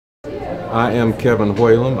I am Kevin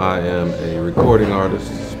Whalum. I am a recording artist,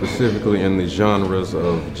 specifically in the genres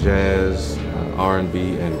of jazz,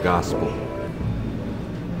 R&B, and gospel.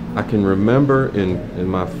 I can remember in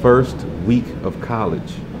my first week of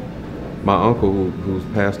college, my uncle, who's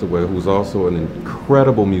passed away, who's also an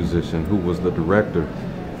incredible musician, who was the director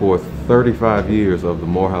for 35 years of the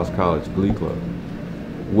Morehouse College Glee Club,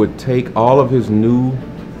 would take all of his new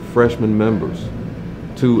freshman members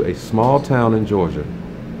to a small town in Georgia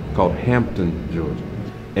called Hampton, Georgia.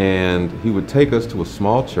 And he would take us to a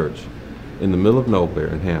small church in the middle of nowhere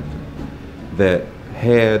in Hampton that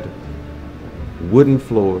had wooden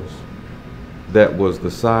floors that was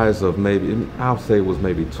the size of maybe, I'll say it was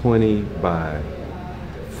maybe 20 by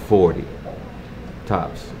 40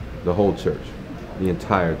 tops, the whole church, the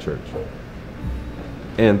entire church.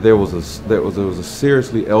 And there was a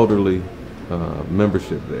seriously elderly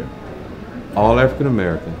membership there, all African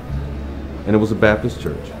American, and it was a Baptist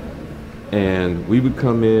church. And we would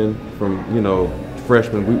come in from,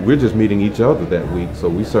 freshmen, we're just meeting each other that week, so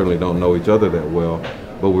we certainly don't know each other that well,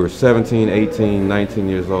 but we were 17, 18, 19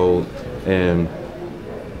 years old, and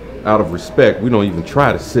out of respect, we don't even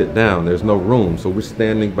try to sit down. There's no room, so we're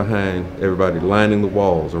standing behind everybody, lining the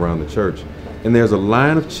walls around the church. And there's a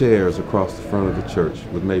line of chairs across the front of the church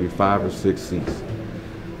with maybe 5 or 6 seats.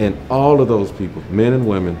 And all of those people, men and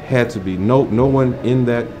women, had to be, no one in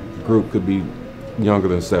that group could be younger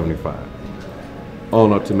than 75,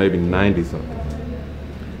 on up to maybe 90 something.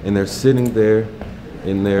 And they're sitting there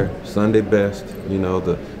in their Sunday best,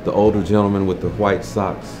 the older gentleman with the white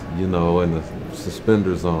socks, and the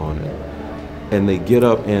suspenders on. And they get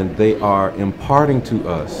up and they are imparting to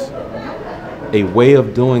us a way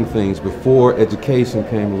of doing things before education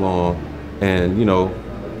came along, and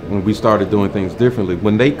when we started doing things differently.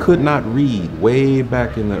 When they could not read, way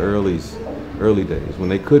back in the early days, when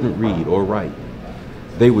they couldn't read or write,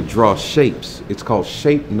 they would draw shapes. It's called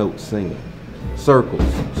shape note singing. Circles,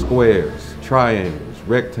 squares, triangles,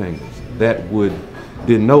 rectangles that would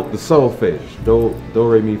denote the solfege, do,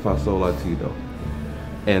 re, mi, fa, sol, la, ti, do.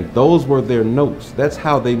 And those were their notes. That's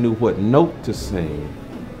how they knew what note to sing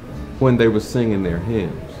when they were singing their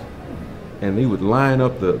hymns. And he would line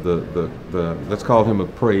up the let's call him a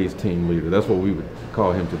praise team leader. That's what we would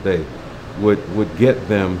call him today. Would get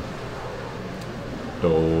them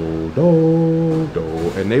do, do, do,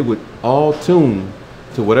 and they would all tune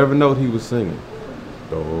to whatever note he was singing.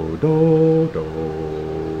 Do, do, do,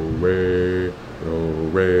 re, do,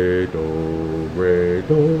 re, do, re,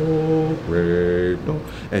 do, re, do.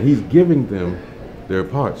 And he's giving them their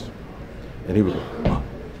parts. And he would go,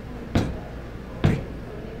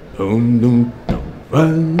 1, 2, 3,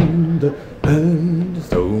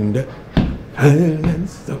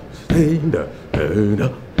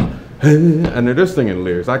 and they're just singing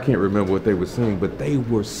lyrics. I can't remember what they were singing, but they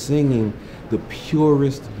were singing the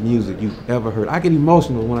purest music you've ever heard. I get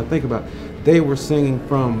emotional when I think about it. They were singing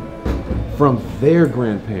from their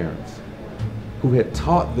grandparents who had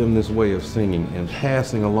taught them this way of singing and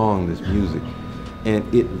passing along this music. And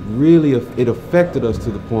it really, it affected us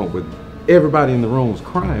to the point where everybody in the room was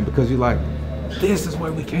crying, because you're like, this is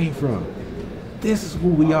where we came from. This is who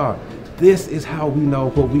we are. This is how we know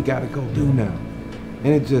what we got to go do now.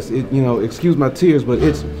 And excuse my tears, but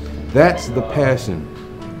that's the passion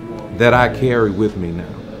that I carry with me now.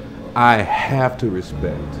 I have to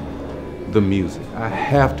respect the music. I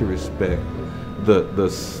have to respect the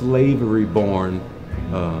slavery-born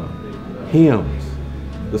hymns,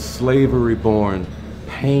 the slavery-born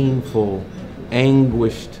painful,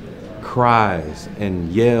 anguished cries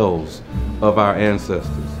and yells of our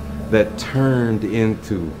ancestors that turned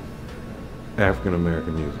into African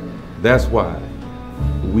American music. That's why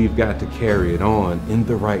we've got to carry it on in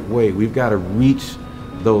the right way. We've got to reach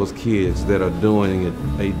those kids that are doing it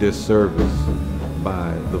a disservice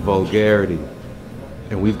by the vulgarity.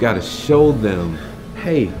 And we've got to show them,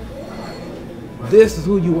 hey, this is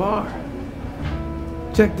who you are.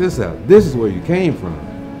 Check this out. This is where you came from.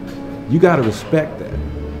 You got to respect that.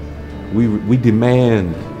 We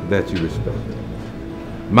demand that you respect it.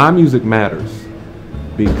 My music matters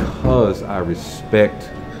because I respect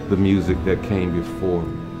the music that came before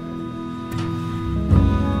me.